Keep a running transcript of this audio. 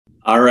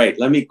All right,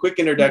 let me quick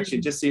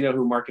introduction, just so you know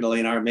who Mark and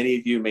Elaine are. Many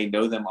of you may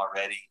know them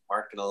already.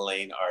 Mark and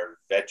Elaine are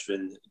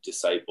veteran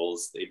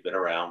disciples. They've been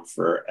around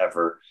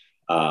forever.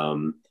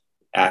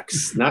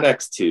 Acts, not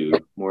Acts 2,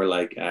 more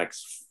like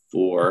Acts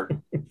 4.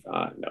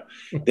 No,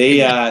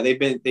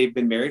 they've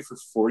been married for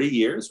 40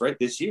 years, right?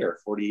 This year,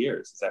 40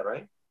 years. Is that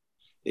right?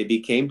 They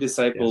became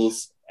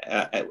disciples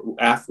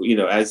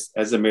after,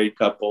 as a married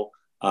couple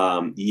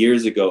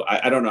years ago.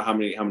 I don't know how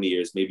many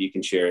years. Maybe you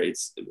can share.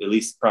 It's at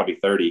least probably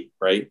 30,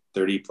 right?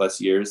 30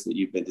 plus years that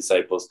you've been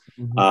disciples.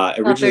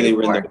 Originally they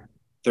were in the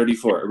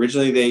 34.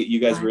 Originally you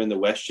guys were in the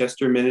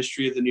Westchester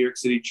ministry of the New York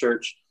City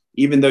church.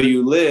 Even though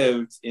you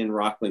lived in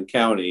Rockland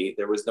County,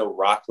 there was no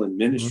Rockland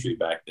ministry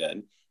back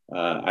then.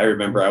 I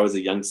remember I was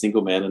a young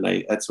single man,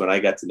 and that's when I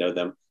got to know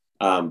them.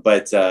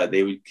 But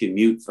they would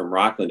commute from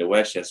Rockland to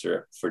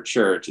Westchester for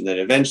church. And then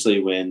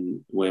eventually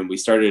when we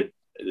started,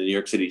 the New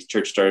York City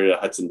church started a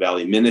Hudson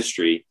Valley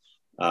ministry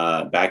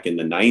back in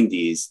the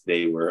 90s.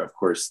 They were, of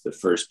course, the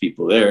first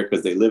people there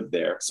because they lived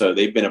there. So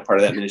they've been a part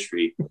of that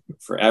ministry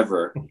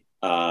forever.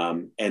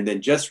 And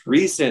then just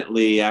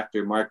recently,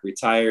 after Mark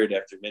retired,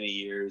 after many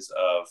years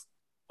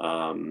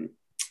of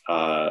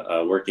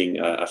working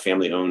a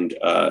family-owned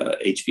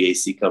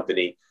HVAC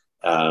company,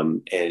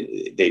 and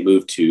they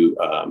moved to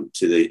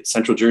the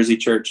Central Jersey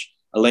Church.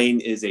 Elaine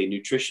is a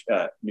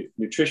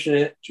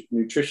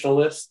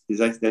nutritionalist.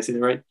 Did I say that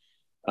right?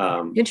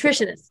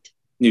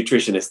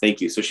 Nutritionist.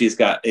 Thank you. So she's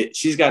got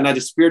not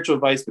just spiritual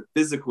advice, but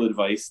physical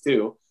advice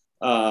too.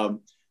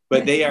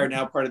 But they are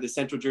now part of the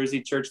Central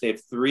Jersey Church. They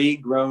have 3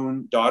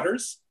 grown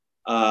daughters.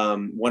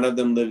 One of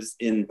them lives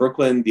in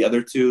Brooklyn. The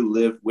other 2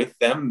 live with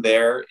them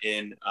there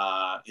in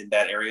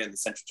that area, in the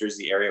Central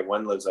Jersey area.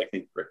 One lives, I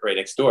think, right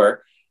next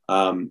door.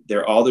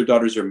 All their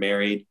daughters are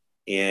married,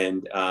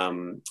 and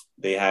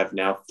they have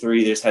now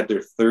 3. They just had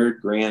their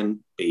 3rd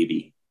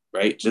grandbaby,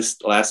 right?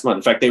 Just last month.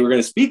 In fact, they were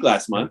going to speak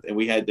last month, and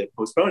we had to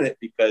postpone it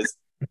because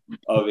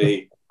of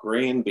a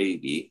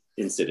grandbaby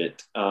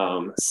incident.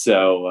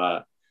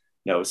 So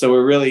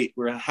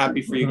we're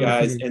happy for you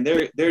guys, and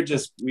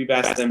we've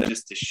asked them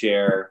just to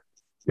share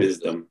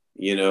wisdom.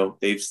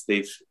 They've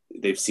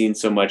seen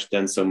so much,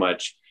 done so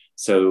much.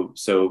 So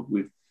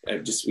we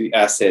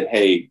asked, said,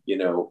 hey,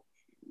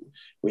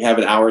 we have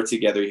an hour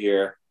together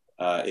here.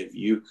 If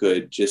you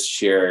could just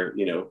share,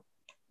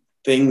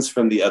 things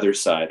from the other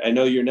side. I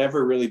know you're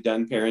never really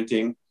done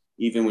parenting,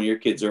 even when your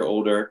kids are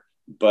older,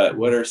 but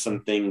what are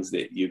some things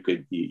that you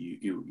could,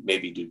 you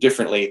maybe do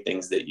differently,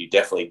 things that you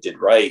definitely did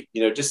right,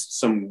 just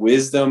some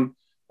wisdom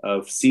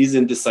of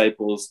seasoned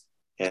disciples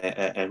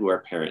and who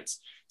are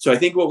parents. So I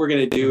think what we're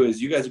going to do is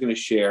you guys are going to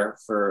share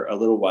for a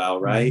little while,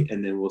 right?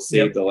 And then we'll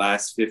save the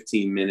last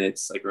 15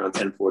 minutes, like around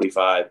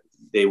 10:45.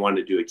 They want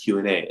to do a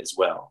Q&A as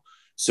well.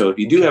 So if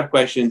you do have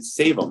questions,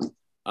 save them,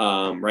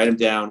 write them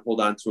down,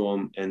 hold on to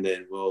them, and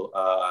then we'll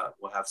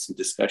have some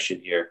discussion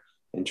here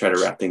and try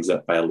to wrap things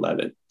up by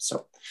 11.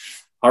 So,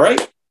 all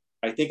right.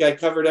 I think I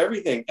covered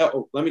everything.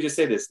 Oh, let me just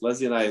say this.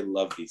 Leslie and I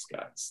love these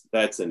guys.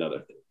 That's another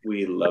thing.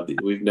 We love these.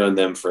 We've known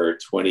them for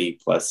 20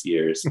 plus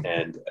years,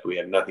 and we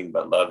have nothing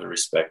but love and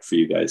respect for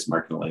you guys,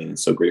 Mark and Elaine. And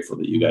so grateful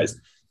that you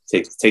guys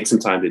take some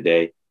time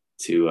today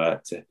to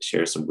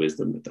share some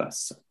wisdom with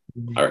us. So,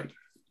 all right.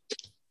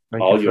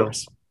 All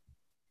yours.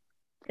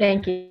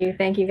 Thank you.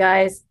 Thank you,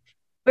 guys.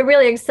 We're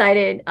really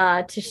excited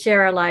to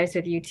share our lives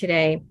with you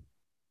today.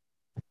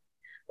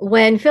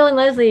 When Phil and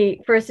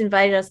Leslie first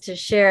invited us to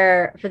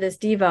share for this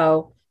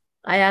Devo,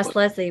 I asked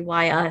Leslie,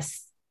 why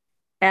us?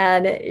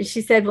 And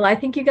she said, well, I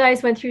think you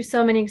guys went through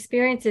so many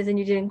experiences and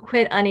you didn't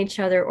quit on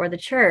each other or the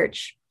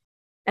church,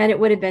 and it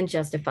would have been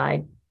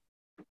justified.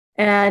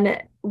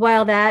 And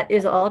while that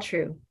is all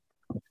true,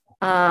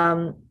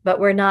 but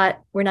we're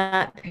not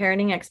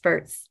parenting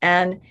experts.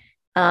 And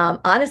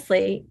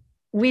honestly,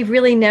 we've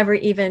really never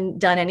even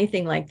done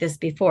anything like this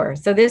before.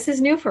 So this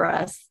is new for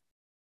us.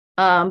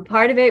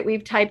 Part of it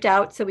we've typed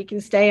out so we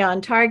can stay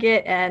on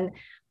target. And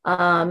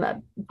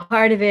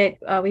part of it,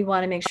 we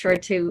want to make sure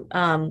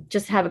to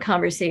just have a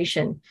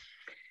conversation.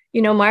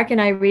 Mark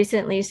and I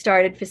recently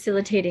started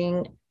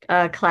facilitating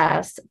a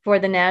class for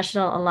the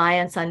National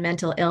Alliance on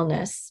Mental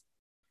Illness.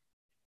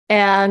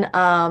 And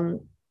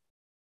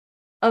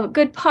a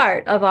good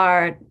part of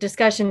our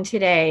discussion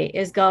today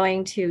is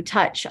going to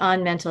touch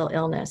on mental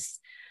illness.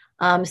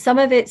 Some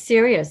of it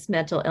serious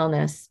mental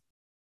illness,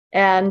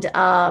 and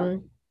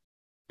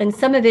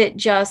some of it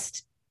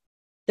just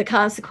the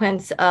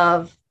consequence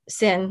of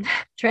sin,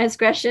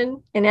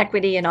 transgression,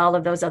 inequity, and all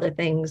of those other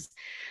things.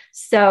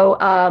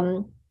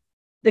 So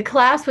the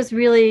class was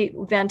really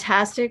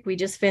fantastic. We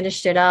just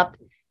finished it up,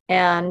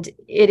 and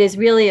it is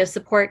really a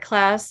support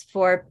class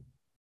for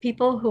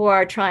people who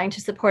are trying to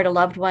support a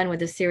loved one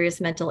with a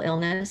serious mental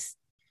illness.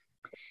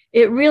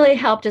 It really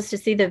helped us to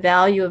see the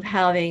value of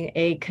having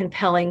a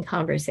compelling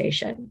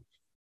conversation.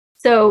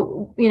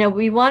 So,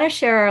 we want to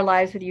share our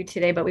lives with you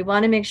today, but we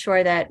want to make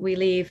sure that we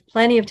leave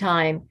plenty of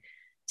time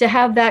to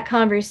have that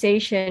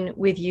conversation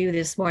with you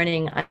this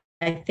morning.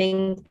 I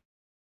think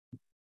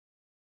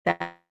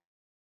that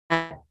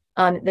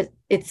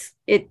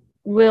it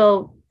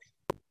will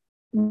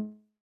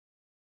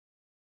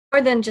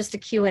than just a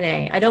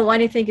Q&A. I don't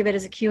want you to think of it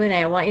as a Q&A.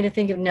 I want you to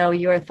think of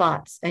your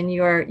thoughts and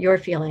your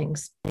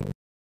feelings.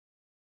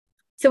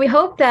 So we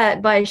hope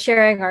that by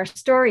sharing our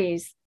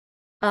stories,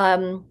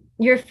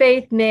 your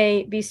faith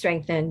may be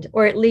strengthened,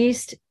 or at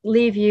least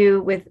leave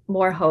you with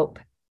more hope.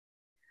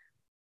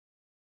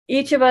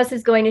 Each of us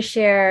is going to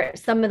share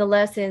some of the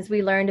lessons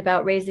we learned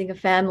about raising a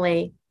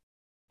family,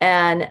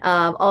 and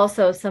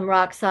also some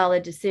rock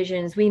solid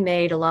decisions we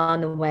made along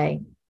the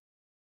way.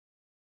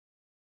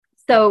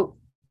 So,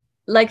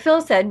 like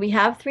Phil said, we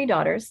have 3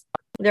 daughters.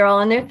 They're all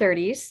in their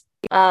 30s.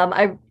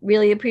 I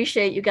really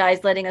appreciate you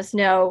guys letting us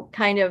know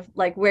kind of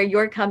like where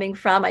you're coming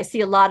from. I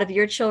see a lot of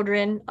your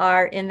children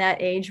are in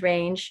that age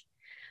range.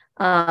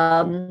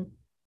 So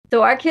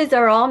our kids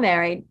are all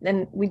married,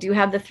 and we do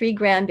have the 3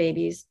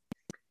 grandbabies.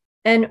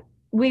 And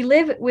we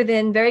live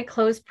within very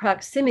close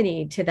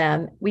proximity to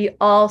them. We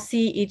all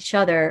see each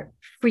other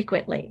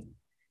frequently.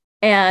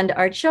 And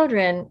our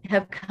children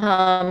have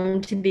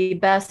come to be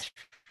best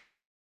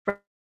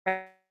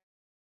friends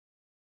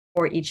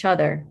for each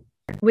other,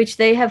 which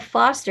they have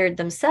fostered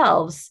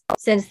themselves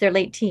since their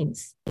late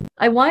teens.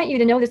 I want you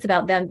to know this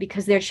about them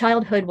because their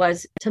childhood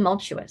was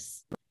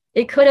tumultuous.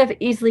 It could have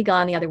easily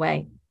gone the other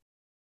way.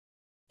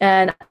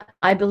 And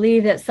I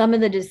believe that some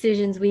of the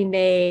decisions we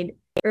made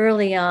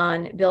early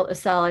on built a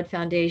solid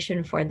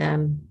foundation for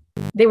them.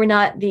 They were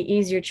not the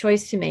easier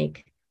choice to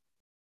make.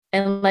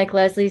 And like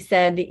Leslie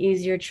said, the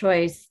easier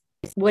choice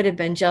would have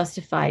been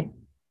justified.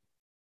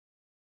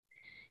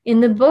 In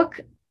the book,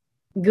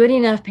 Good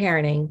Enough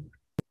Parenting,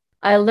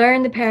 I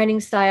learned the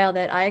parenting style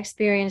that I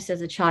experienced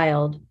as a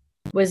child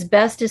was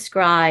best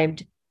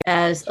described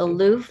as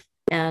aloof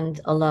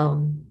and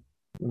alone.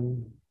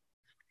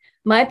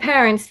 My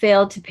parents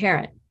failed to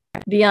parent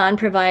beyond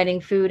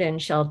providing food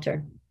and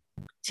shelter.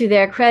 To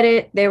their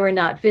credit, they were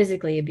not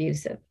physically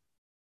abusive,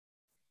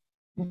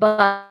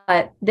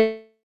 but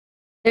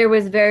there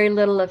was very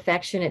little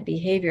affectionate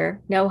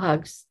behavior, no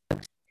hugs.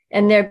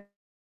 And their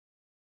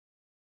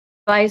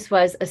advice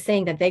was a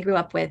saying that they grew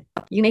up with: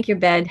 you make your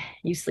bed,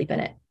 you sleep in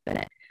it.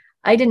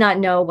 I did not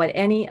know what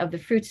any of the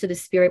fruits of the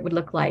Spirit would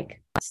look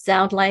like,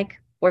 sound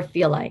like, or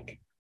feel like.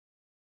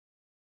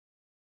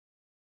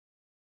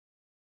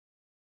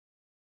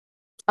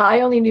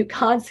 I only knew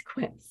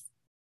consequence.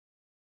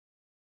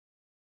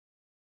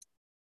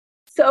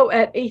 So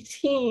at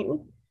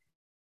 18,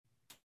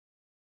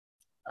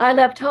 I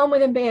left home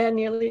with a man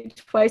nearly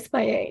twice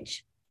my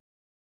age,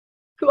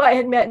 who I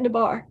had met in a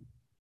bar.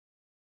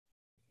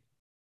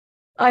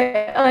 I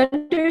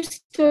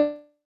understood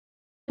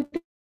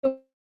the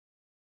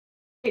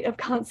weight of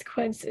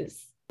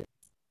consequences.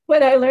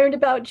 When I learned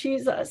about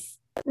Jesus,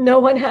 no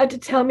one had to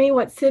tell me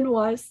what sin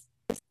was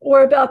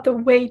or about the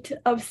weight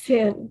of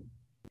sin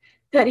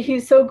that he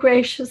so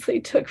graciously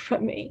took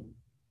from me.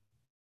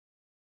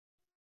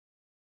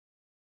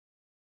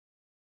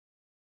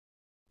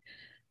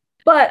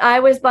 But I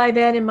was by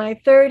then in my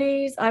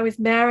 30s, I was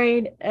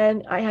married,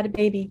 and I had a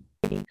baby.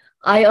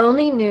 I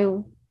only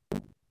knew,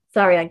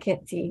 sorry, I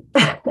can't see.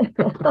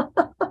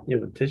 You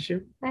have a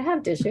tissue? I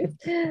have tissue.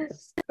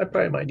 I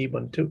probably might need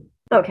one too.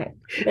 Okay,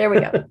 there we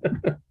go.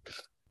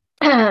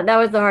 That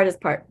was the hardest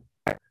part.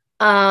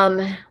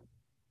 I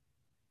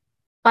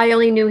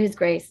only knew his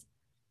grace.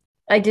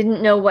 I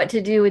didn't know what to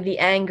do with the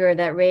anger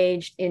that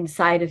raged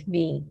inside of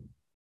me.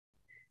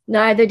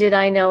 Neither did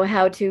I know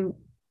how to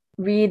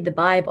read the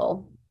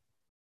Bible.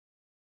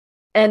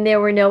 And there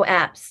were no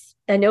apps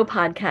and no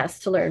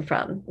podcasts to learn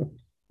from.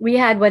 We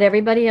had what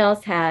everybody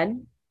else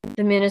had: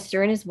 the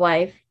minister and his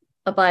wife,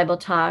 a Bible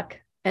talk,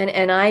 an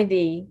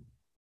NIV,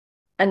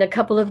 and a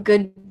couple of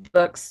good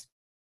books.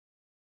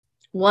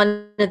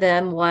 One of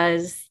them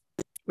was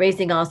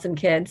Raising Awesome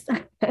Kids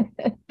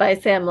by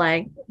Sam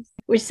Lang,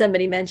 which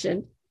somebody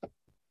mentioned.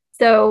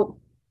 So,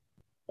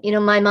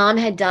 my mom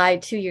had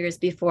died 2 years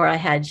before I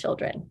had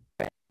children.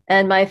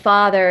 And my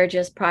father,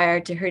 just prior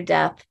to her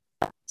death,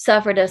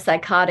 suffered a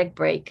psychotic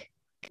break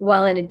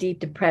while in a deep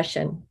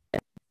depression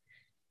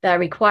that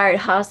required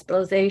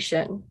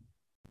hospitalization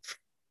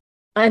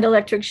and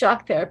electric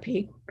shock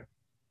therapy.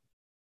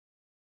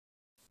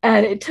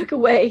 And it took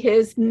away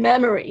his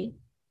memory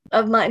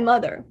of my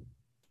mother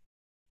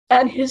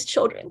and his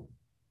children.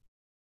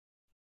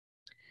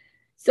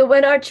 So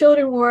when our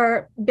children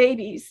were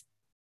babies,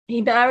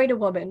 he married a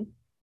woman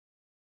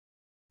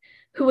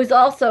who was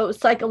also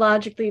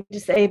psychologically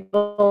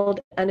disabled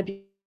and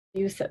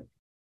abusive.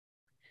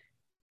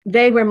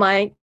 They were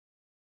my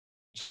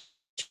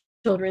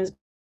children's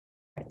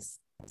parents.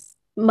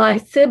 My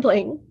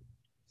sibling,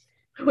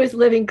 who was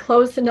living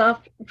close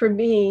enough for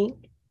me,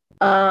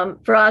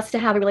 for us to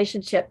have a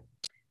relationship,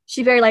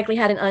 she very likely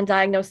had an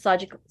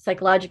undiagnosed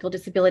psychological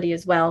disability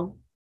as well.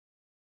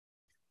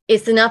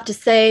 It's enough to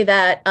say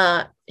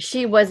that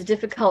she was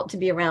difficult to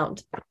be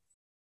around,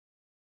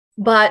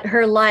 but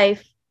her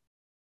life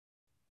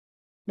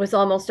was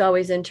almost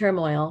always in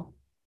turmoil,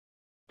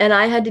 and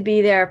I had to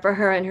be there for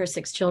her and her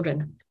 6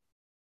 children.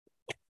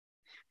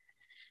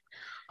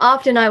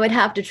 Often I would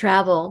have to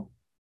travel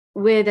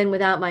with and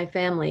without my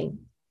family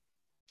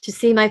to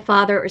see my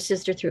father or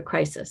sister through a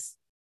crisis.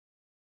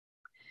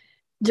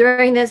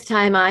 During this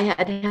time, I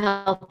had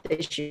health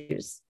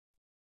issues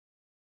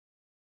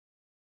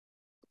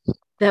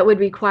that would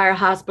require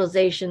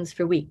hospitalizations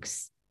for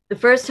weeks. The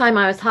first time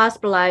I was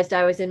hospitalized,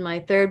 I was in my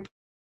third,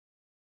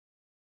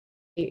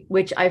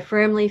 which I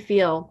firmly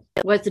feel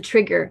was the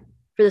trigger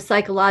for the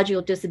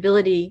psychological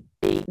disability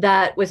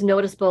that was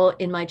noticeable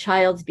in my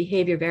child's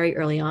behavior very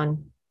early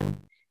on.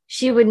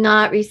 She would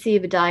not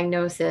receive a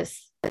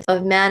diagnosis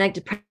of manic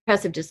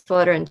depressive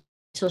disorder until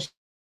she was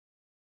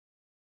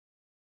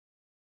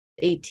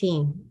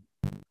 18.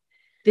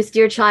 This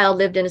dear child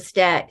lived in a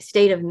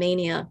state of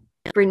mania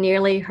for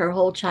nearly her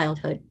whole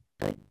childhood,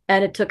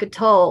 and it took a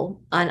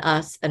toll on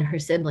us and her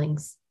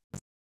siblings.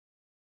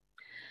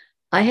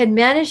 I had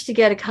managed to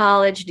get a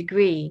college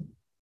degree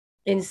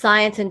in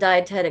science and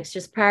dietetics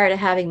just prior to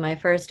having my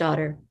first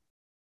daughter.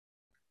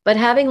 But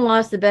having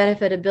lost the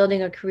benefit of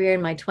building a career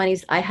in my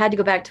 20s, I had to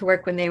go back to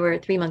work when they were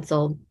 3 months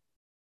old.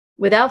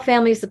 Without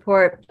family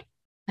support,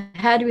 I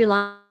had to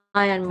rely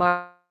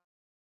on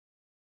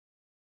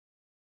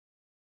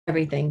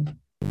everything.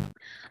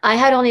 I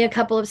had only a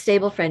couple of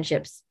stable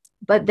friendships,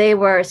 but they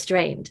were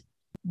strained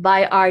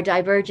by our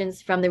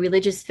divergence from the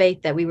religious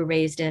faith that we were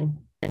raised in.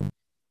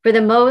 For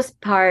the most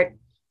part,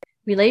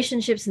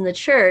 relationships in the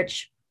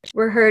church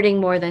were hurting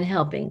more than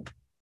helping.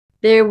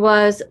 There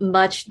was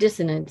much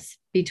dissonance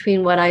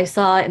between what I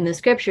saw in the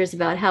scriptures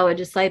about how a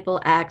disciple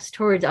acts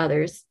towards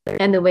others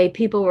and the way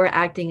people were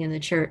acting in the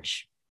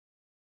church.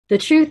 The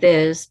truth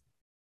is,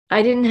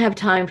 I didn't have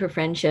time for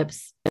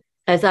friendships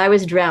as I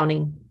was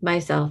drowning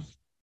myself.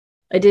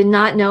 I did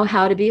not know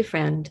how to be a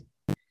friend,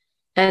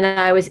 and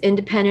I was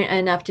independent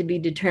enough to be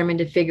determined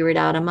to figure it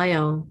out on my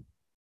own.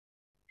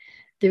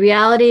 The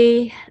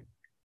reality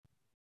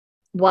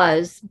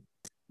was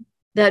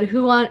that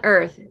who on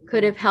earth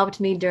could have helped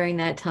me during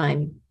that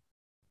time?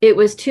 It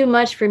was too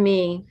much for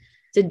me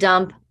to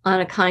dump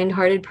on a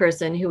kind-hearted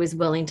person who was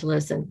willing to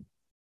listen.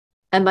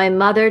 And my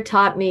mother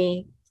taught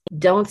me,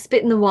 don't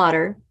spit in the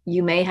water,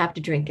 you may have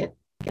to drink it.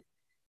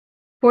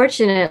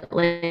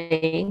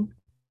 Fortunately,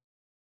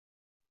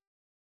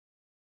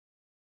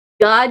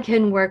 God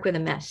can work with a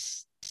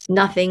mess.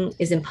 Nothing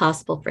is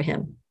impossible for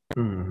him.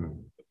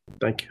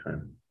 Thank you,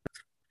 Anne.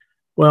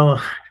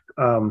 Well,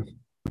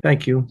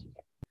 thank you.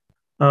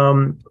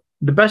 The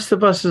best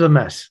of us is a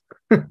mess.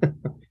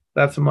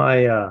 That's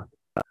my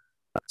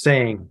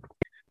saying.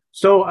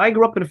 So I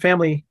grew up in a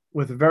family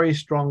with a very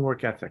strong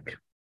work ethic,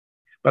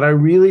 but I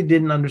really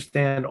didn't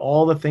understand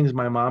all the things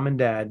my mom and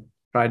dad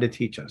tried to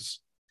teach us.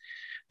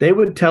 They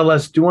would tell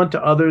us, do unto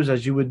others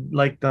as you would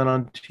like done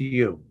unto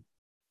you.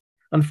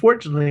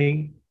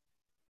 Unfortunately,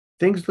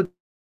 things look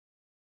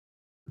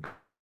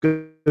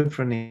good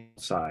from the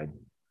outside.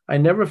 I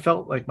never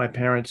felt like my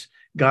parents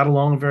got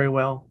along very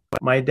well.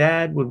 My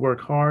dad would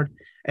work hard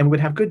and would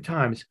have good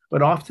times,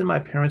 but often my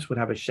parents would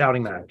have a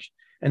shouting match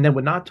and then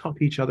would not talk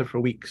to each other for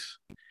weeks.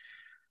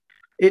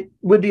 It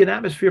would be an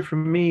atmosphere for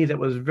me that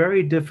was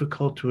very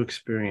difficult to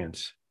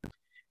experience.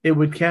 It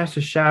would cast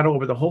a shadow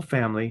over the whole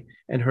family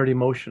and hurt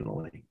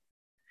emotionally.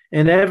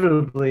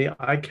 Inevitably,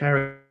 I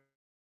carried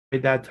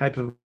that type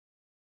of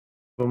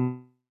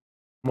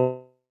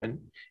emotion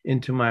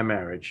into my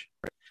marriage.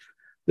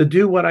 The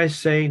do what I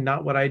say,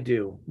 not what I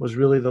do, was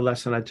really the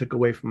lesson I took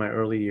away from my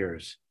early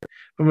years.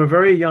 From a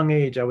very young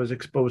age, I was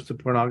exposed to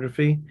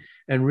pornography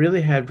and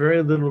really had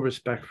very little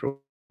respect for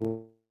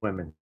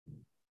women.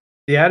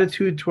 The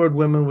attitude toward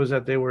women was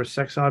that they were a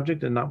sex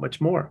object and not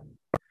much more.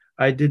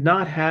 I did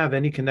not have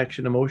any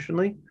connection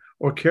emotionally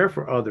or care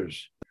for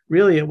others.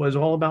 Really, it was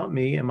all about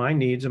me and my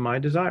needs and my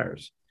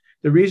desires.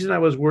 The reason I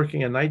was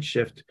working a night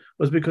shift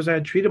was because I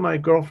had treated my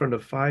girlfriend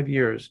of 5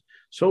 years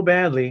so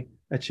badly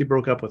that she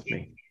broke up with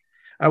me.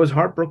 I was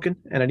heartbroken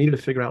and I needed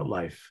to figure out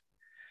life.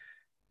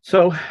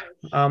 So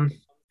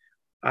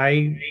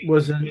I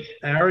was an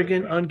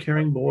arrogant,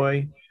 uncaring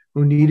boy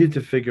who needed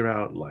to figure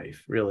out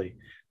life, really.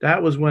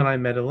 That was when I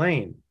met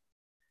Elaine.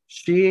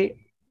 She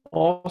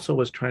also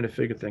was trying to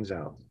figure things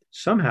out.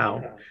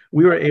 Somehow,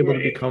 we were able to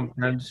become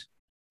friends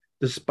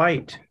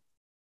despite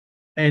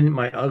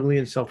my ugly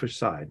and selfish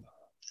side.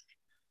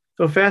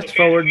 So fast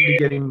forward to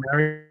getting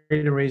married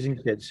and raising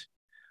kids.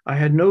 I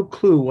had no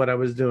clue what I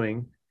was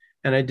doing,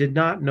 and I did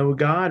not know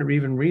God or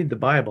even read the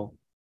Bible.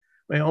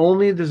 My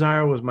only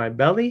desire was my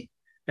belly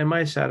and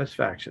my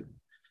satisfaction.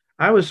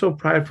 I was so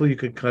prideful you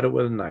could cut it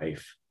with a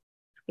knife.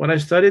 When I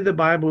studied the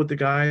Bible with the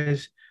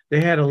guys,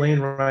 they had Elaine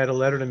write a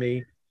letter to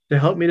me to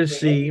help me to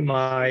see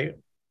my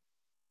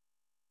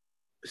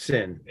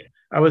sin.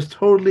 I was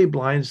totally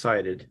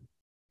blindsided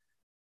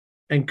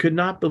and could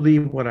not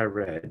believe what I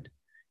read.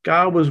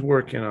 God was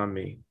working on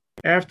me.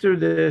 After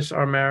this,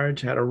 our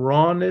marriage had a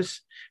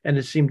rawness, and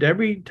it seemed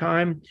every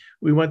time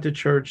we went to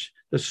church,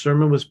 the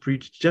sermon was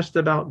preached just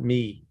about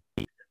me.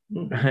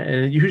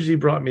 And it usually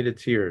brought me to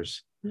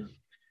tears.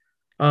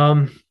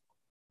 I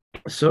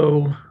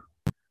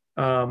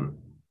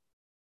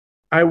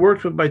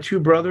worked with my 2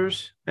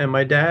 brothers and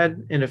my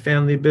dad in a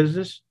family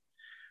business.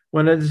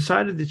 When I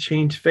decided to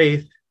change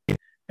faith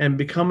and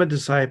become a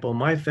disciple,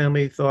 my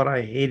family thought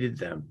I hated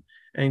them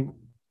and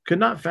could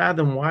not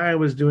fathom why I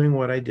was doing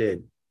what I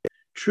did.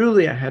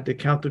 Truly, I had to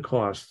count the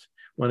cost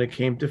when it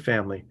came to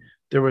family.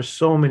 There were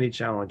so many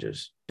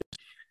challenges.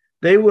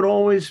 They would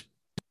always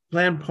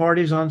plan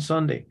parties on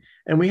Sunday,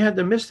 and we had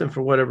to miss them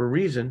for whatever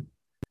reason.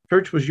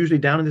 Church was usually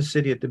down in the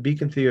city at the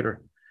Beacon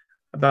Theater,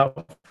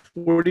 about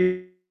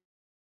 40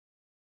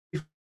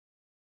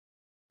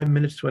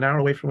 minutes to an hour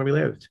away from where we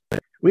lived.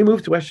 We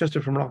moved to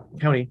Westchester from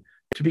Rockland County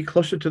to be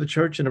closer to the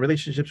church and the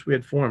relationships we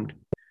had formed.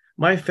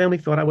 My family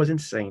thought I was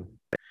insane.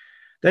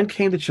 Then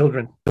came the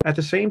children. At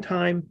the same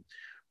time,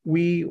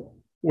 we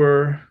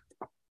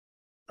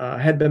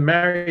had been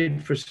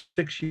married for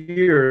 6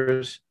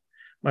 years.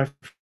 My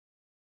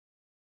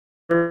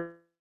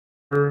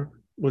first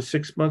was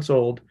 6 months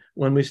old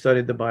when we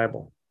studied the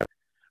Bible.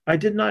 I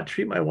did not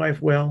treat my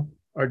wife well.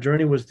 Our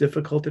journey was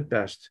difficult at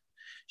best.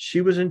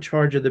 She was in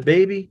charge of the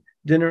baby,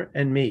 dinner,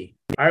 and me.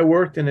 I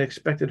worked and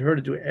expected her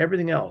to do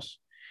everything else.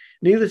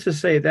 Needless to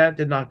say, that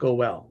did not go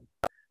well.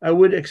 I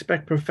would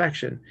expect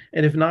perfection,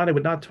 and if not, I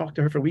would not talk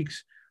to her for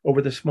weeks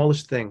over the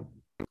smallest thing,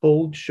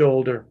 cold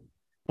shoulder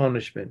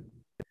punishment.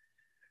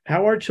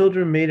 How our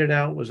children made it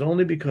out was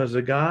only because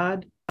of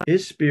God,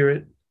 His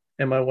Spirit,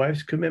 and my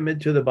wife's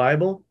commitment to the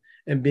Bible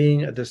and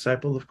being a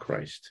disciple of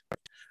Christ.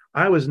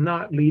 I was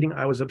not leading,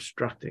 I was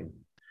obstructing.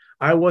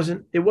 It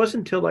wasn't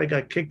until I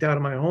got kicked out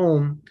of my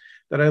home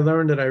that I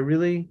learned that I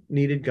really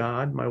needed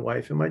God, my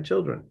wife, and my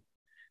children.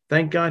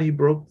 Thank God He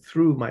broke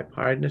through my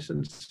pride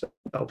and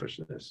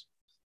selfishness.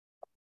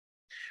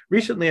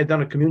 Recently, I've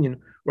done a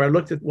communion where I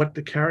looked at what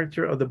the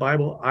character of the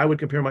Bible I would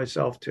compare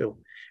myself to.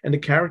 And the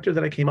character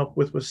that I came up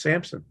with was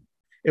Samson.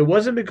 It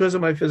wasn't because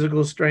of my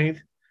physical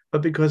strength,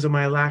 but because of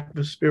my lack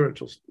of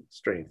spiritual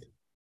strength.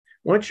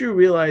 Once you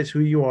realize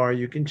who you are,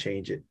 you can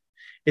change it.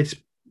 It's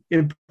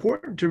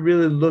important to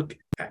really look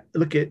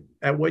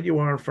at what you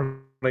are in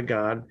front of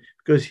God,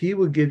 because He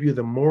will give you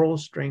the moral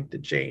strength to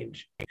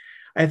change.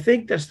 I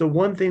think that's the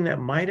one thing that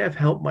might have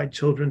helped my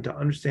children to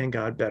understand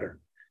God better.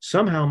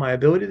 Somehow my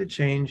ability to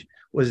change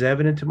was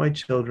evident to my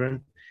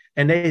children,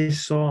 and they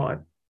saw it.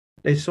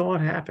 They saw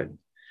it happen.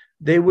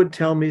 They would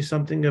tell me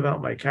something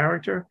about my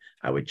character.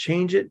 I would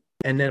change it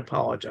and then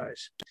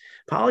apologize.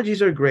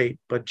 Apologies are great,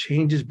 but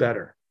change is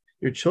better.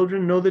 Your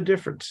children know the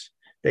difference.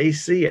 They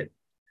see it.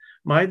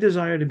 My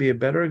desire to be a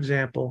better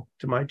example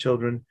to my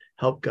children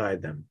helped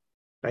guide them.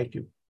 Thank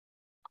you.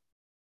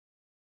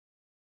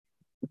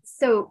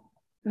 So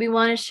we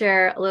want to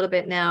share a little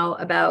bit now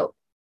about,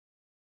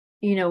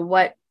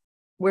 what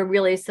were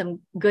really some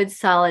good,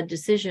 solid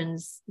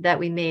decisions that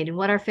we made and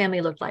what our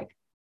family looked like.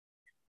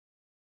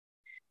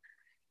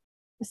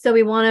 So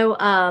we want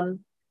to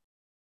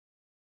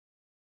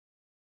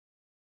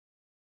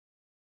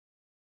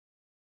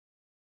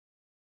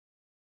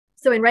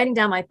so in writing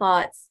down my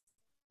thoughts,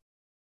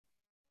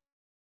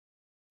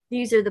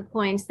 these are the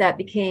points that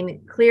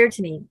became clear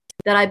to me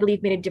that I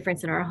believe made a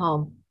difference in our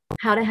home.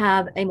 How to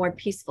have a more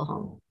peaceful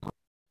home.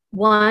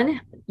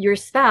 1, your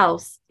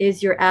spouse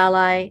is your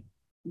ally.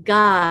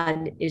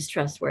 God is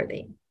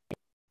trustworthy.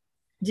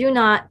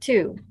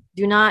 2,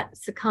 do not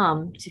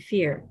succumb to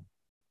fear,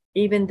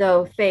 even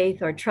though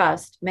faith or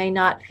trust may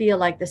not feel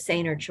like the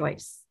saner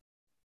choice.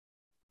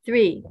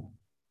 3,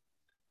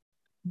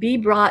 be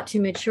brought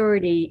to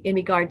maturity in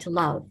regard to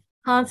love.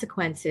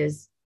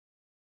 Consequences,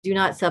 do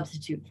not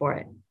substitute for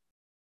it.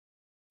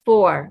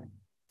 4,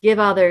 give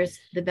others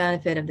the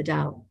benefit of the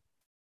doubt.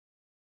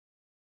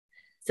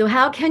 So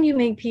how can you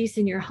make peace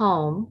in your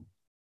home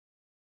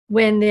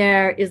when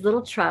there is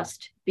little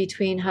trust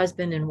between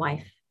husband and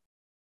wife?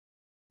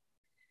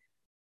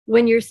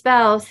 When your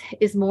spouse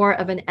is more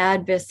of an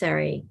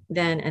adversary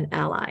than an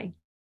ally?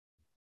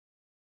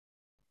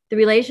 The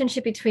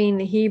relationship between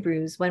the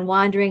Hebrews when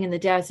wandering in the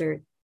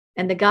desert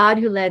and the God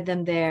who led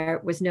them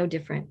there was no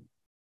different.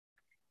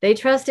 They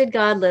trusted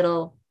God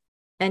little,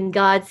 and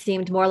God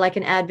seemed more like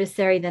an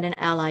adversary than an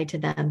ally to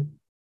them.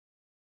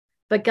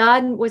 But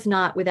God was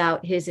not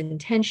without His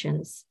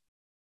intentions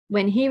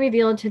when He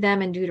revealed to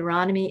them in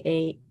Deuteronomy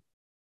 8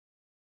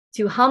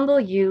 to humble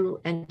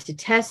you and to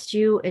test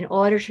you in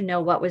order to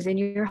know what was in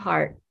your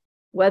heart,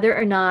 whether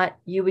or not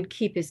you would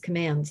keep His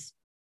commands.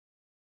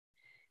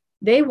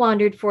 They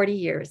wandered 40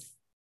 years.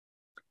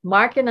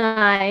 Mark and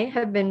I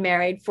have been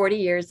married 40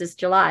 years this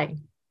July.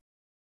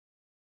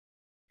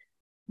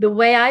 The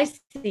way I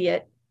see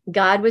it,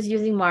 God was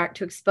using Mark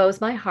to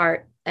expose my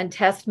heart and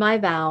test my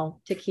vow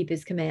to keep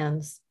His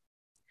commands.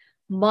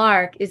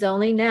 Mark is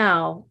only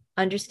now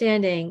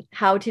understanding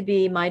how to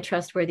be my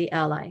trustworthy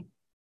ally.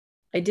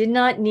 I did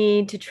not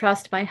need to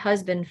trust my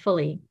husband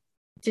fully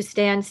to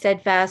stand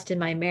steadfast in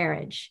my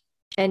marriage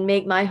and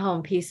make my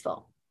home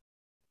peaceful.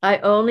 I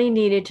only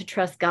needed to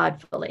trust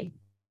God fully,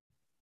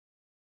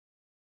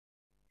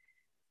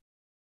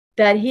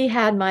 that He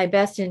had my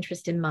best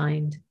interest in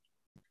mind.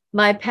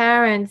 My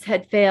parents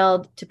had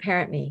failed to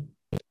parent me,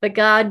 but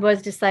God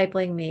was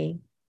discipling me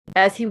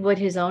as He would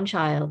His own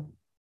child.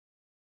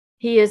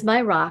 He is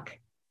my rock.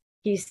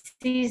 He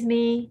sees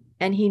me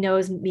and He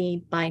knows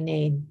me by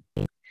name.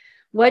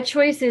 What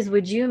choices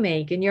would you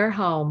make in your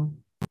home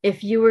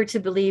if you were to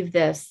believe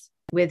this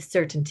with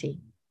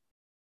certainty?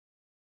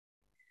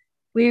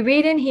 We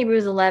read in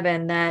Hebrews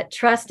 11 that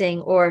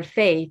trusting or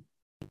faith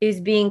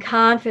is being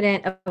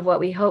confident of what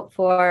we hope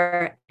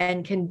for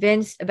and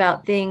convinced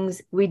about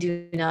things we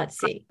do not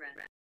see.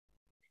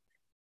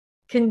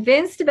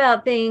 Convinced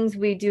about things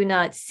we do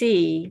not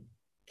see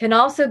can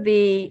also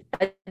be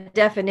a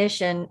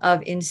definition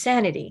of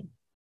insanity.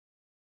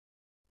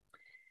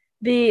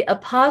 The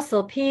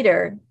Apostle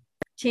Peter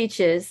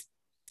teaches,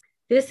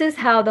 this is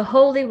how the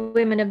holy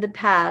women of the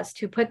past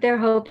who put their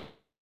hope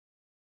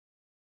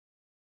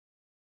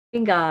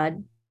in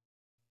God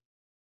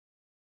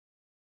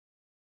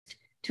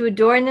to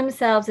adorn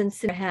themselves in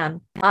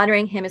Abraham,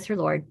 honoring him as her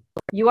Lord.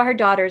 You are her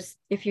daughters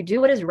if you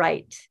do what is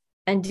right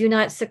and do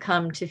not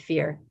succumb to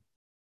fear.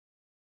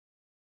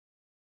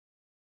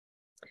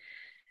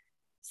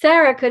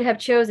 Sarah could have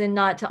chosen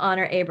not to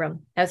honor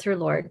Abram as her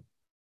Lord.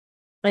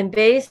 And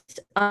based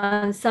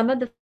on some of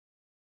the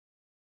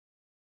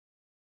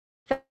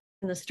facts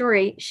in the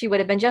story, she would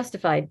have been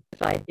justified.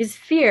 Is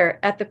fear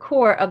at the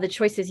core of the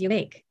choices you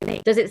make?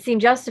 Does it seem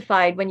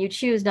justified when you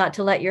choose not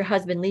to let your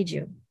husband lead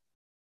you?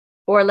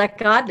 Or let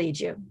God lead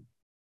you?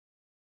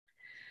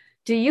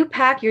 Do you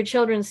pack your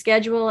children's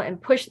schedule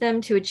and push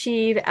them to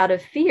achieve out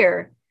of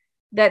fear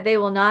that they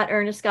will not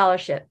earn a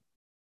scholarship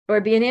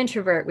or be an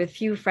introvert with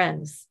few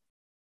friends?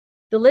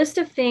 The list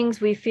of things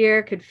we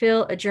fear could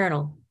fill a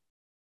journal.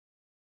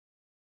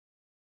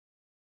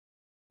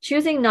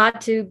 Choosing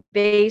not to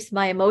base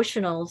my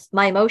emotions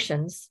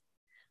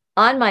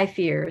on my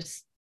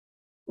fears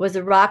was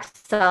a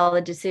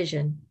rock-solid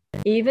decision,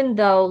 even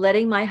though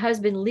letting my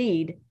husband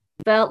lead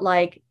felt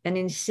like an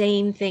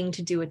insane thing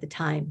to do at the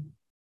time.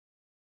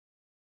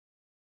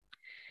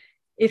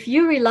 If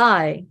you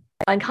rely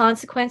on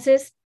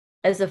consequences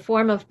as a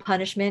form of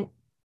punishment,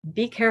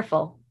 be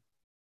careful.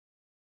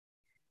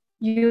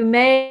 You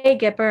may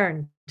get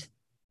burned.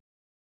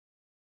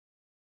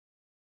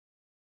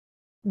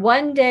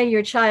 One day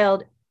your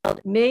child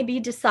may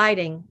be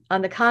deciding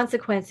on the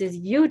consequences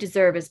you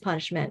deserve as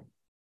punishment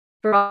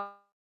for all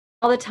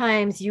the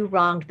times you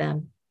wronged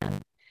them.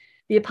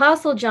 The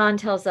Apostle John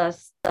tells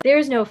us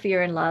there's no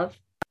fear in love.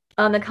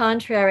 On the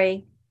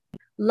contrary,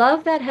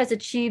 love that has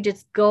achieved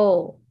its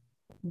goal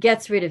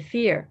gets rid of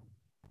fear,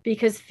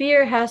 because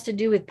fear has to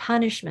do with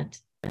punishment.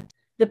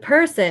 The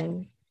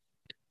person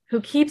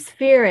who keeps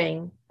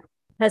fearing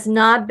has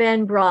not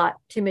been brought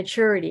to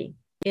maturity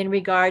in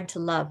regard to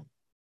love.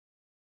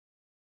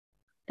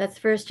 That's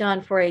 1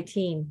 John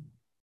 4:18.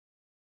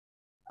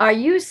 Are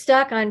you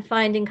stuck on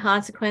finding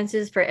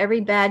consequences for every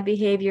bad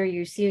behavior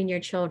you see in your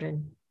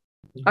children?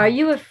 Are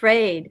you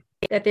afraid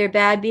that their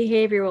bad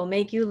behavior will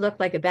make you look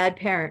like a bad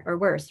parent, or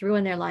worse,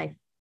 ruin their life?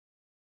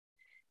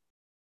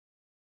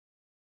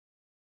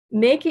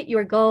 Make it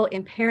your goal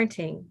in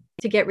parenting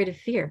to get rid of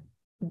fear.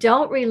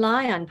 Don't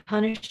rely on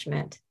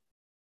punishment.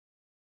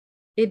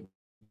 It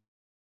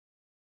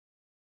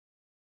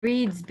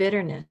breeds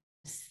bitterness.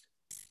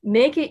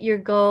 Make it your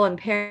goal in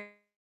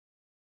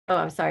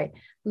parenting.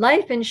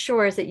 Life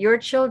ensures that your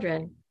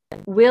children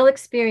will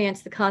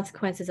experience the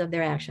consequences of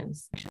their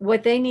actions.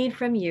 What they need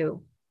from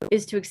you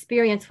is to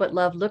experience what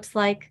love looks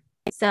like,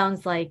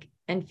 sounds like,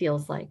 and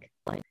feels like.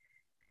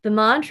 The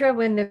mantra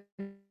when the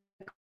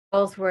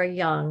girls were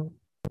young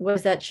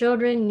was that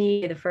children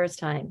need the first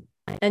time,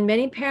 and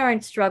many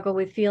parents struggle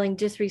with feeling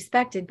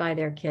disrespected by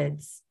their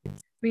kids.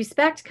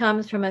 Respect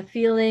comes from a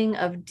feeling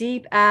of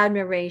deep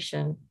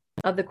admiration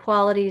of the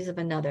qualities of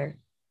another.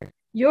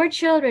 Your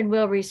children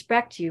will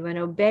respect you and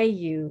obey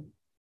you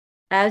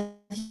as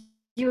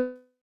you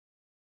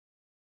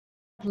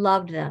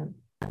loved them.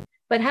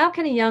 But how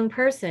can a young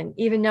person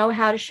even know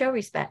how to show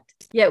respect?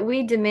 Yet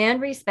we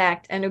demand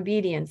respect and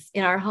obedience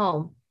in our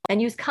home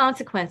and use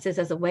consequences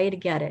as a way to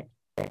get it.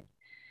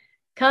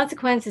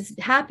 Consequences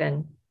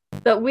happen,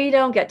 but we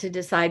don't get to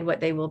decide what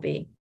they will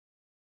be.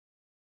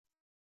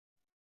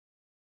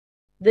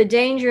 The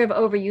danger of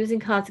overusing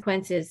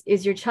consequences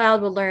is your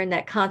child will learn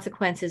that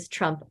consequences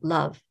trump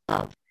love.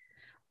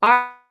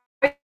 Our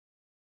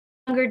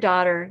younger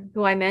daughter,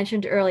 who I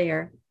mentioned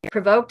earlier,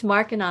 provoked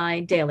Mark and I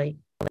daily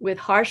with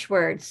harsh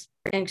words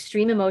and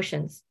extreme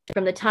emotions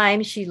from the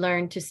time she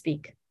learned to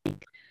speak.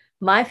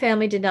 My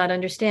family did not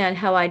understand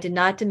how I did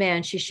not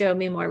demand she show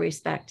me more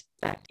respect.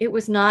 It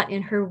was not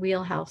in her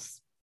wheelhouse.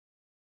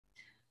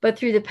 But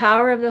through the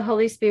power of the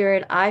Holy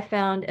Spirit, I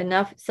found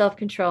enough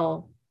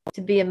self-control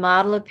to be a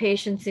model of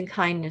patience and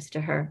kindness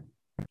to her.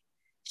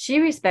 She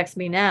respects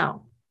me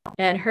now,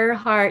 and her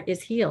heart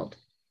is healed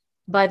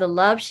by the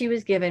love she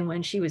was given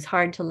when she was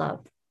hard to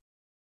love.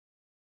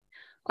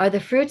 Are the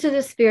fruits of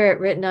the Spirit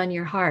written on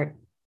your heart?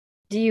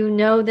 Do you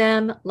know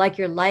them like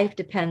your life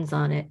depends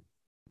on it?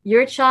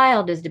 Your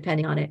child is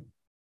depending on it.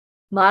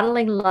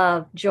 Modeling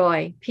love,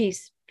 joy,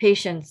 peace,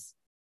 patience,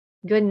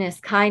 goodness,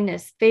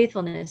 kindness,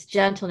 faithfulness,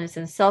 gentleness,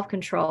 and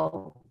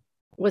self-control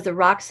was a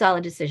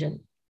rock-solid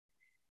decision.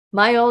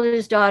 My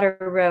oldest daughter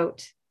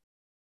wrote,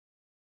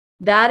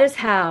 "That is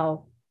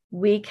how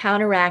we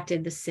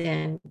counteracted the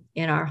sin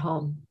in our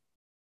home."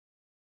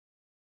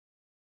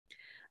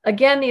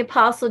 Again, the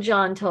Apostle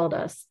John told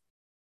us,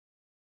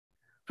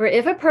 "For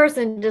if a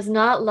person does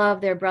not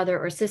love their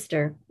brother or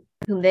sister,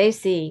 whom they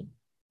see,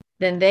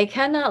 then they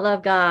cannot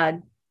love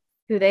God,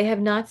 who they have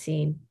not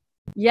seen.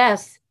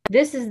 Yes,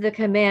 this is the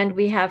command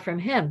we have from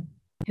him.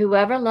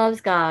 Whoever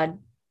loves God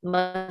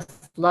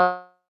must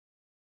love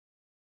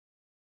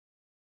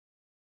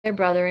their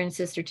brother and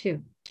sister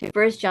too.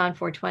 1 John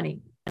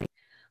 4:20.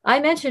 I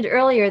mentioned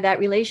earlier that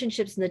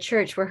relationships in the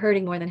church were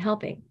hurting more than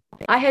helping.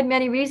 I had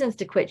many reasons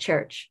to quit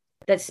church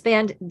that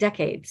spanned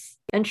decades,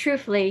 and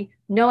truthfully,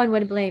 no one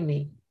would blame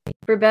me.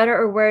 For better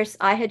or worse,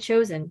 I had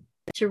chosen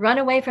to run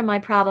away from my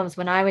problems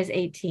when I was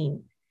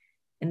 18,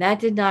 and that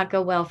did not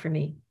go well for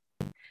me.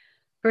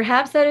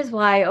 Perhaps that is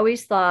why I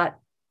always thought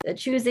that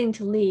choosing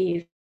to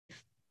leave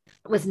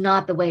was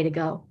not the way to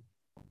go.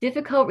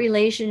 Difficult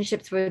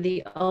relationships were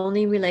the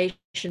only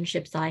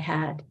relationships I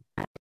had.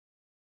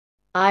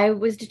 I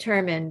was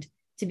determined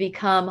to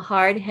become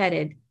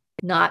hard-headed,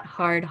 not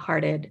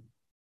hard-hearted.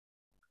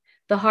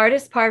 The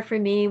hardest part for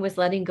me was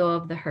letting go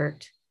of the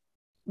hurt.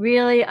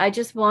 Really, I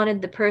just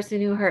wanted the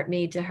person who hurt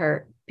me to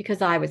hurt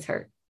because I was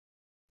hurt.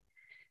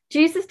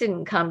 Jesus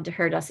didn't come to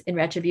hurt us in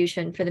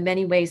retribution for the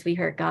many ways we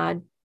hurt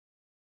God.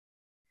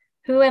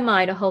 Who am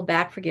I to hold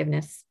back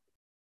forgiveness?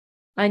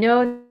 I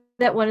know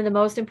that one of the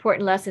most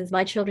important lessons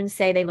my children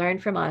say they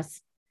learned from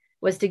us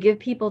was to give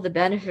people the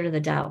benefit of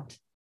the doubt.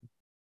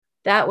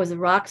 That was a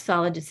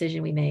rock-solid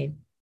decision we made.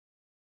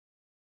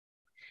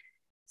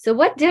 So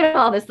what did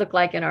all this look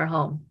like in our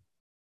home?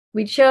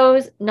 We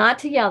chose not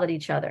to yell at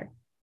each other.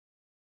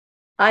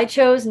 I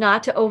chose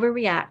not to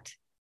overreact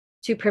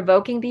to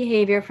provoking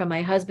behavior from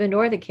my husband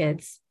or the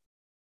kids,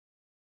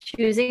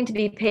 choosing to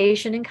be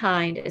patient and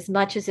kind as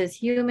much as is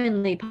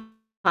humanly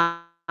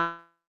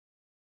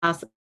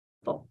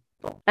possible.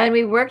 And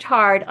we worked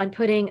hard on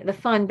putting the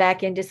fun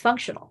back in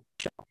dysfunctional.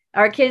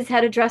 Our kids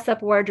had a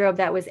dress-up wardrobe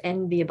that was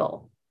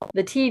enviable.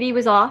 The TV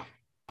was off,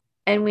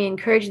 and we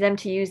encouraged them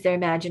to use their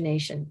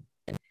imagination.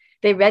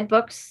 They read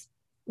books,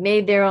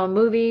 made their own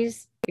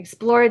movies,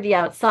 explored the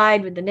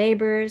outside with the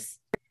neighbors.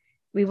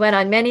 We went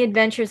on many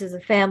adventures as a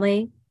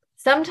family.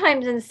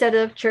 Sometimes instead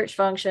of church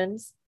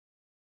functions,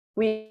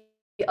 we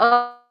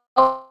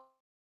all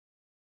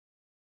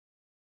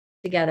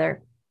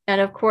together.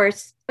 And of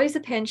course, always a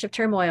pinch of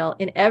turmoil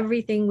in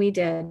everything we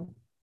did.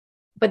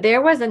 But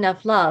there was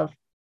enough love,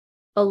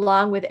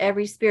 along with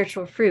every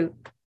spiritual fruit,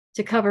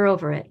 to cover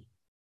over it.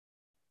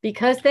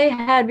 Because they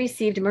had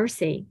received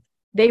mercy,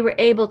 they were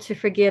able to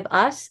forgive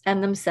us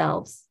and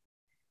themselves,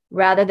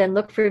 rather than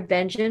look for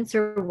vengeance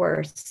or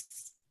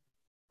worse,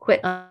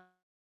 quit on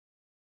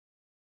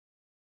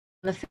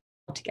the field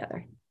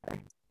together.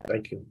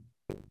 Thank you.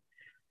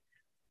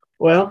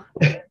 Well,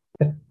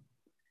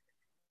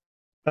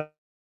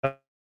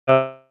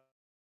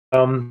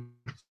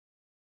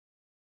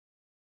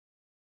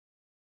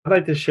 I'd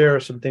like to share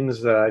some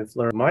things that I've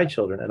learned from my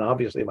children and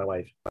obviously my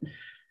wife.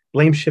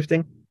 Blame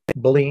shifting,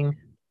 bullying,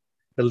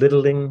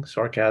 belittling,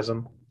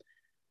 sarcasm,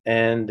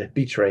 and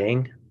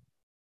betraying.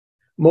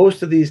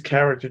 Most of these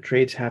character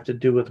traits have to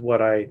do with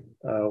what I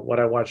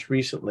watched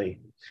recently,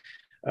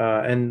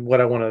 and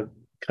what I want to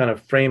kind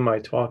of frame my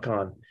talk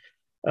on.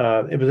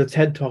 It was a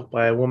TED Talk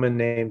by a woman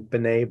named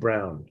Brené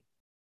Brown.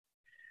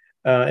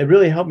 It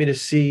really helped me to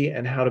see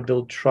and how to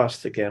build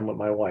trust again with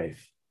my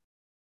wife.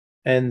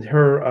 And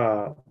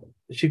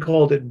she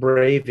called it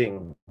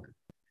BRAVing.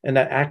 And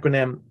that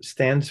acronym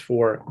stands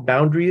for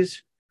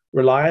boundaries,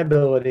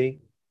 reliability,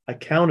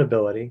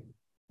 accountability,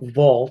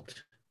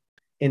 vault,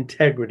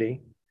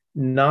 integrity,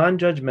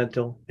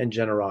 non-judgmental, and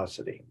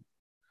generosity.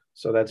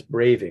 So that's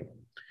braving.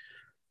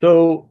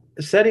 So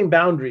setting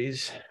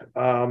boundaries,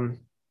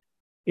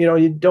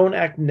 you don't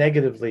act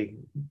negatively.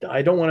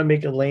 I don't want to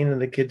make Elaine and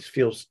the kids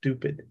feel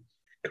stupid,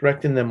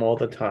 correcting them all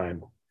the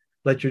time.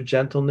 Let your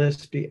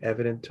gentleness be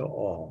evident to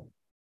all.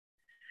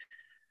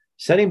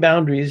 Setting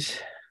boundaries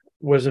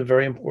was a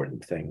very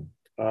important thing.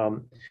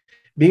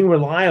 Being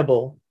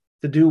reliable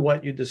to do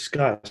what you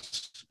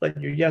discuss,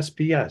 let your yes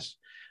be yes.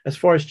 As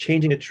far as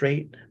changing a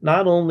trait,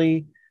 not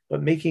only,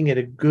 but making it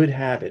a good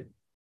habit,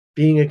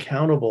 being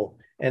accountable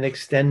and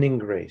extending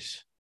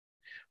grace.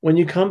 When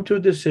you come to a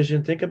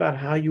decision, think about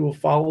how you will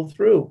follow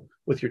through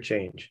with your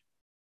change.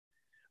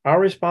 Our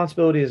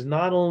responsibility is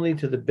not only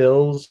to the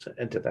bills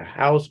and to the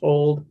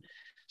household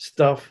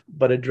stuff,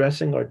 but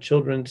addressing our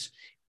children's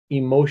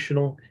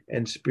emotional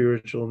and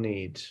spiritual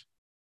needs.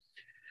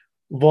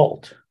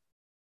 Vault.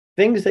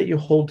 Things that you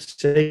hold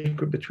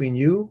sacred between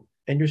you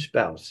and your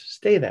spouse.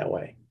 Stay that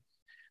way.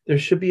 There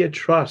should be a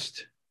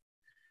trust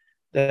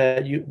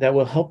that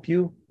will help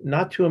you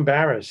not to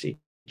embarrass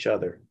each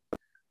other.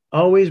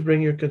 Always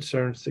bring your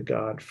concerns to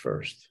God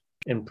first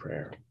in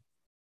prayer.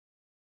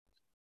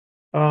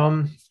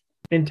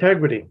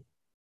 Integrity.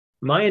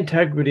 My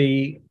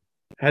integrity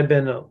had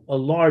been a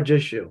large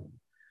issue.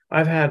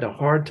 I've had a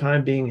hard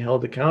time being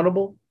held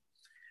accountable,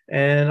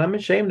 and I'm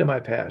ashamed of my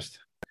past.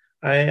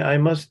 I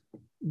must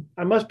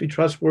be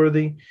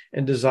trustworthy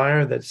and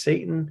desire that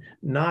Satan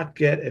not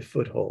get a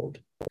foothold.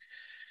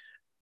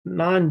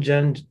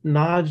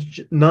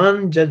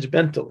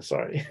 Non-judgmental,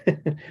 sorry.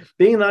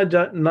 Being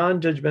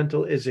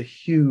non-judgmental is a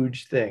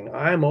huge thing.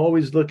 I'm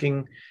always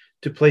looking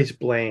to place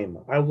blame.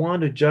 I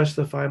want to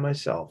justify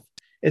myself.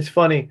 It's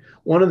funny.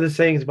 One of the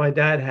sayings my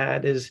dad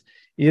had is,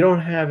 you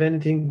don't have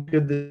anything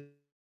good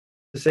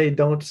to say,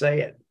 don't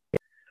say it.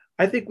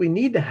 I think we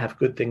need to have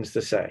good things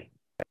to say,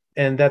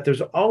 and that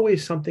there's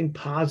always something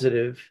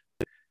positive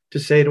to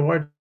say to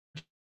our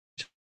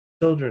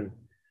children.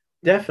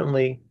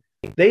 Definitely,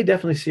 they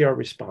definitely see our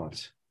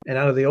response. And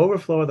out of the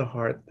overflow of the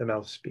heart, the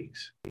mouth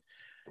speaks.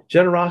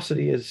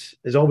 Generosity is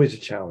always a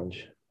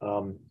challenge,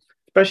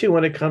 especially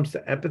when it comes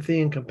to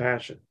empathy and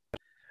compassion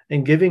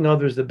and giving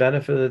others the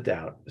benefit of the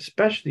doubt,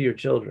 especially your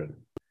children.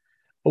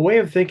 A way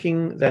of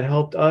thinking that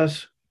helped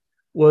us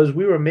was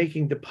we were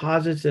making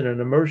deposits in an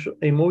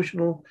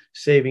emotional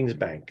savings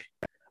bank,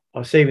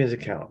 a savings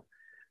account.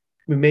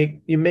 You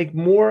make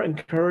more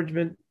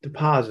encouragement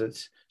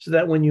deposits so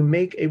that when you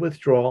make a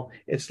withdrawal,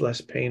 it's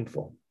less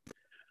painful.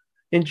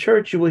 In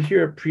church, you will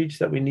hear it preached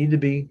that we need to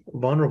be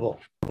vulnerable.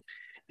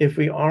 If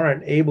we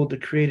aren't able to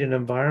create an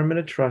environment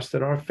of trust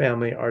in our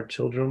family, our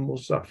children will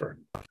suffer.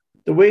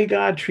 The way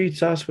God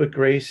treats us with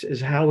grace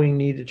is how we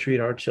need to treat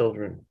our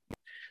children.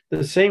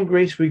 The same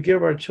grace we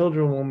give our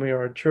children when we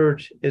are at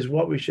church is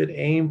what we should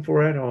aim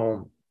for at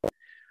home.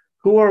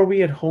 Who are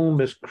we at home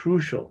is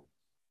crucial.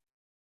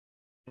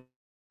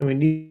 And we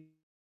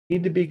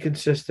need to be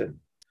consistent.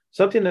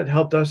 Something that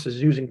helped us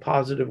is using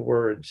positive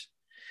words.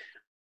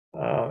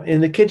 In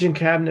the kitchen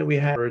cabinet, we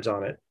had words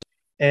on it.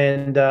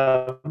 And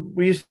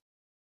we used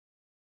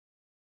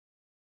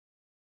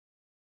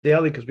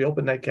daily because we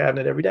opened that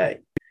cabinet every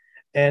day.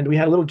 And we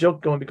had a little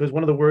joke going because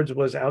one of the words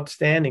was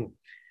outstanding.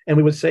 And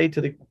we would say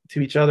to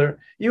each other,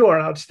 you are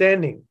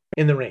outstanding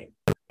in the rain.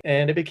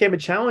 And it became a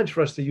challenge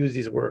for us to use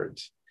these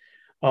words.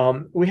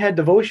 We had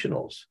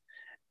devotionals.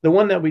 The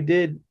one that we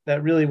did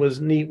that really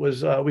was neat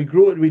was we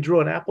drew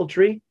an apple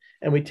tree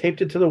and we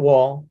taped it to the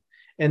wall.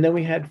 And then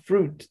we had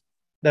fruit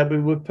that we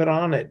would put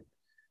on it,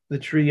 the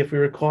tree, if we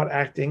were caught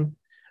acting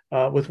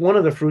with one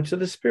of the fruits of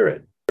the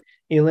Spirit.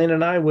 Elaine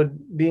and I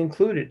would be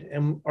included,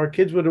 and our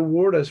kids would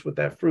award us with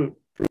that fruit.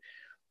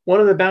 One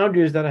of the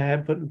boundaries that I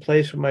had put in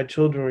place when my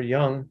children were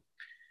young,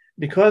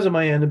 because of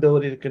my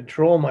inability to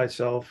control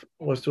myself,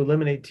 was to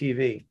eliminate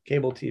TV,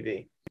 cable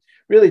TV,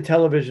 really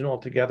television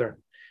altogether.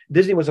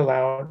 Disney was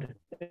allowed,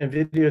 and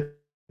video.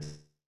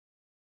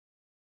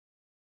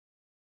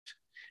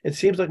 It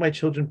seems like my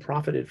children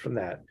profited from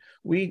that.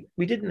 We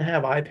didn't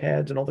have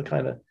iPads and all the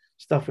kind of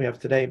stuff we have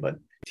today, but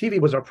TV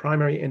was our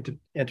primary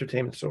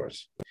entertainment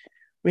source.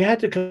 We had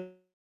to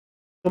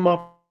come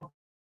up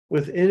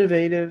with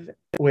innovative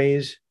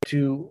ways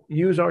to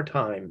use our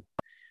time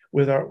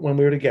when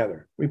we were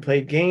together. We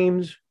played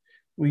games.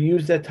 We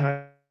used that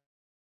time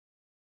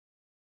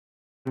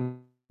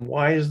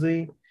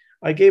wisely.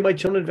 I gave my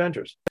children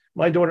adventures.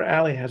 My daughter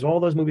Allie has all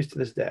those movies to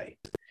this day.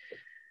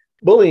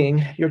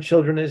 Bullying your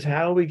children is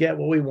how we get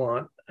what we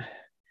want,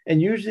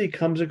 and usually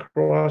comes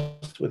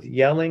across with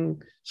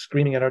yelling,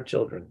 screaming at our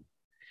children.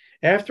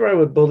 After I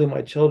would bully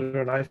my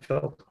children, I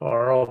felt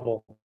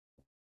horrible.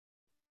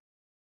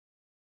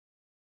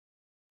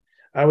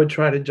 I would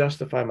try to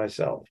justify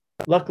myself.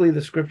 Luckily,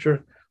 the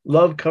scripture,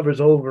 love covers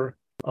over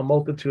a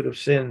multitude of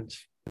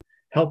sins,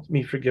 helped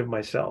me forgive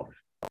myself.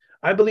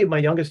 I believe my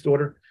youngest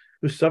daughter,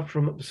 who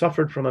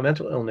suffered from a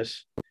mental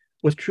illness,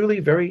 was truly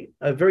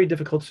a very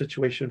difficult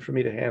situation for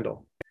me to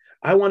handle.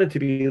 I wanted to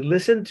be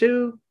listened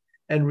to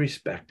and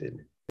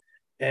respected,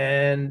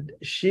 and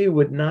she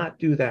would not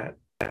do that.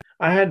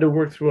 I had to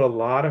work through a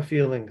lot of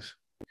feelings.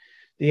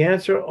 The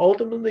answer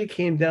ultimately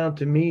came down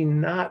to me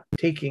not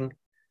taking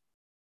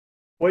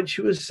what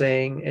she was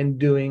saying and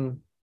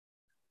doing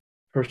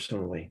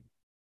personally,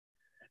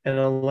 and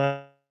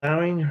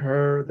allowing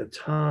her the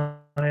time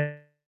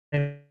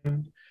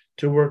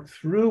to work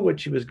through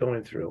what she was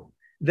going through,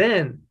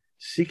 then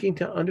seeking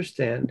to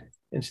understand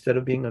instead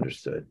of being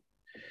understood.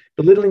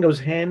 Belittling goes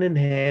hand in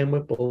hand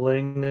with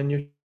bullying in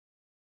your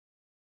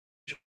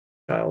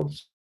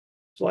child's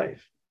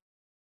life.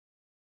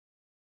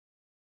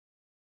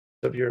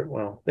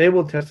 They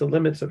will test the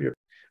limits of your.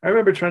 I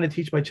remember trying to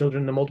teach my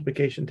children the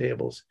multiplication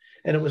tables,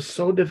 and it was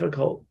so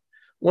difficult.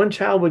 One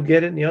child would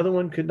get it, and the other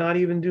one could not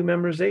even do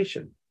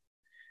memorization.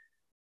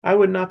 I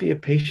would not be a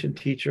patient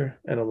teacher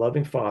and a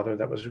loving father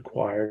that was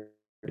required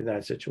in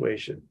that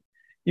situation.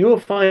 You will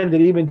find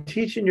that even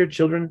teaching your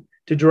children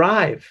to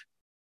drive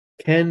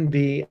can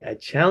be a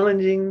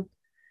challenging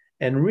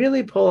and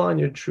really pull on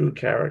your true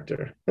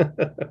character.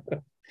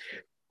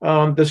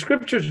 The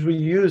scriptures we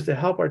use to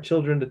help our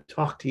children to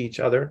talk to each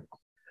other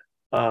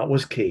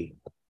was key.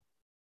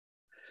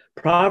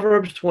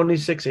 Proverbs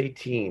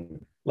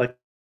 26:18, like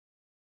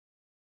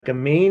a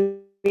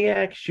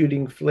maniac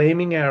shooting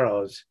flaming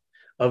arrows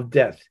of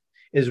death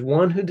is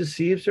one who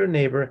deceives their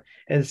neighbor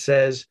and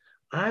says,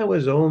 I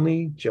was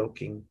only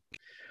joking.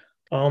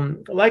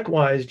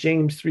 Likewise,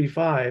 James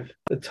 3:5,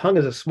 the tongue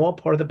is a small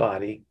part of the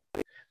body,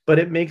 but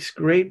it makes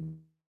great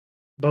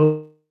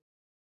boasts.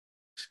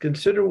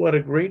 Consider what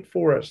a great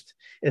forest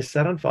is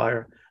set on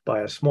fire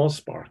by a small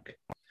spark.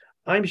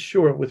 I'm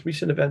sure with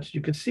recent events,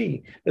 you can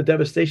see the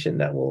devastation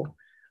that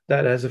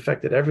has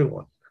affected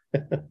everyone.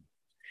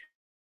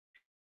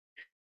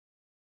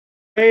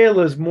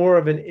 betrayal is more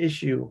of an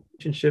issue,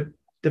 relationship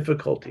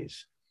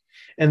difficulties,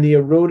 and the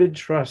eroded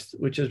trust,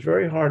 which is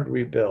very hard to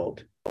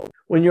rebuild.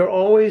 When you're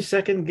always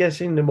second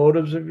guessing the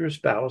motives of your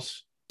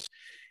spouse,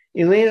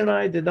 Elaine and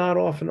I did not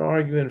often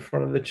argue in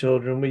front of the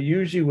children. We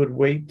usually would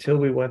wait till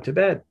we went to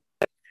bed,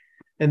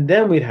 and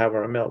then we'd have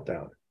our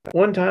meltdown.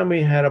 One time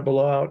we had a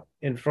blowout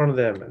in front of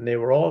them, and they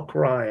were all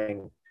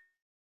crying.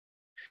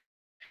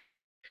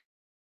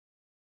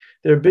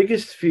 Their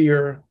biggest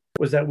fear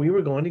was that we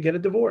were going to get a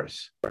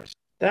divorce.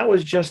 That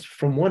was just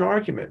from one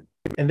argument,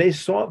 and they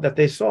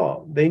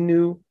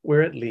knew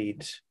where it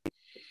leads.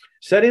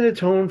 Setting the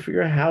tone for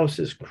your house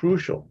is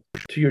crucial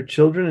to your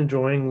children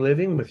enjoying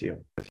living with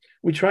you.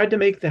 We tried to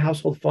make the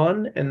household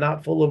fun and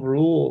not full of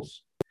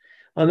rules.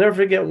 I'll never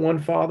forget one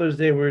Father's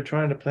Day, we were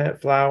trying to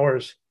plant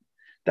flowers.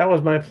 That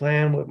was my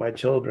plan with my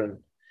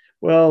children.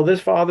 Well,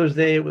 this Father's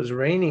Day, it was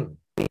raining,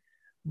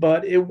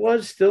 but it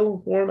was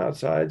still warm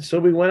outside, so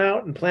we went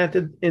out and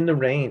planted in the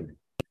rain.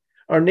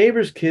 Our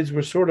neighbors' kids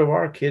were sort of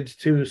our kids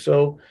too,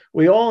 so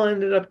we all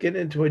ended up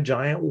getting into a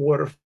giant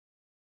waterfall.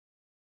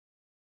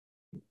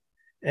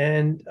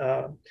 And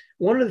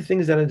one of the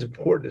things that is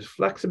important is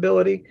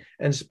flexibility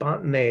and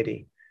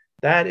spontaneity.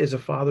 That is a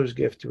father's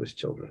gift to his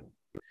children.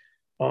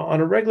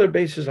 On a regular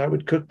basis, I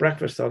would cook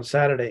breakfast on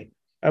Saturday.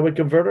 I would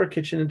convert our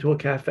kitchen into a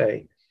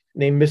cafe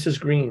named Mrs.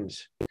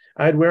 Green's.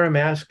 I'd wear a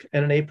mask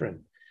and an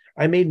apron.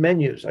 I made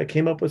menus. I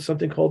came up with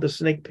something called the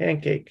snake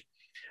pancake.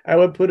 I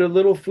would put a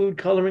little food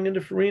coloring into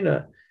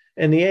farina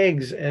and the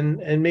eggs and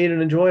made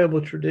an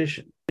enjoyable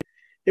tradition.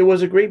 It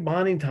was a great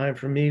bonding time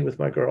for me with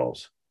my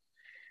girls.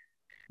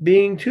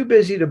 Being too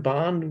busy to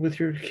bond with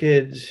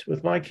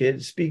my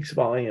kids, speaks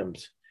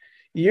volumes.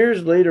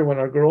 Years later, when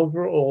our girls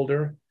were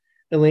older,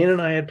 Elaine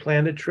and I had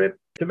planned a trip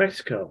to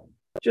Mexico,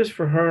 just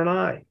for her and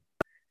I.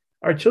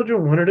 Our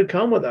children wanted to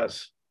come with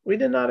us. We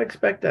did not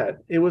expect that.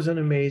 It was an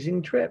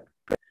amazing trip.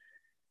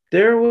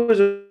 There was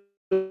a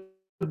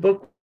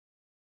book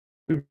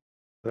with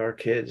our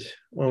kids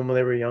when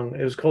they were young.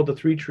 It was called The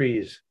Three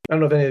Trees. I don't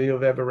know if any of you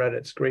have ever read it.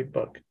 It's a great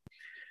book.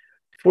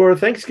 For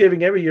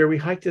Thanksgiving every year, we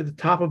hiked to the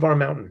top of our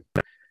mountain.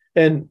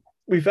 And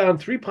we found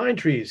 3 pine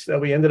trees that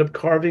we ended up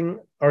carving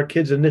our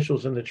kids'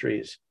 initials in the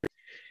trees.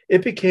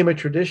 It became a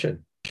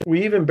tradition.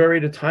 We even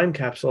buried a time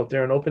capsule up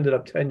there and opened it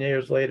up 10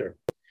 years later.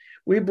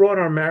 We brought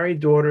our married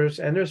daughters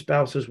and their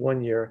spouses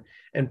one year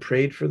and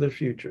prayed for their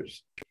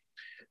futures.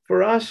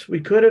 For us,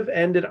 we could have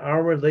ended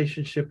our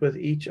relationship with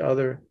each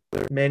other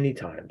many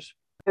times,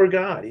 or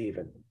God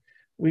even.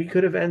 We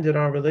could have ended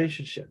our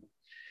relationship.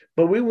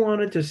 But we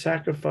wanted to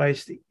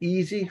sacrifice the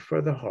easy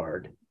for the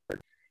hard.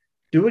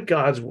 Do it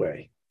God's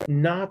way.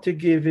 Not to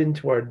give in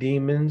to our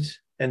demons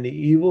and the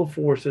evil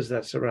forces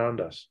that surround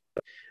us.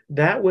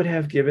 That would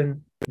have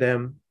given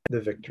them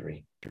the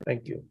victory.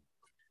 Thank you.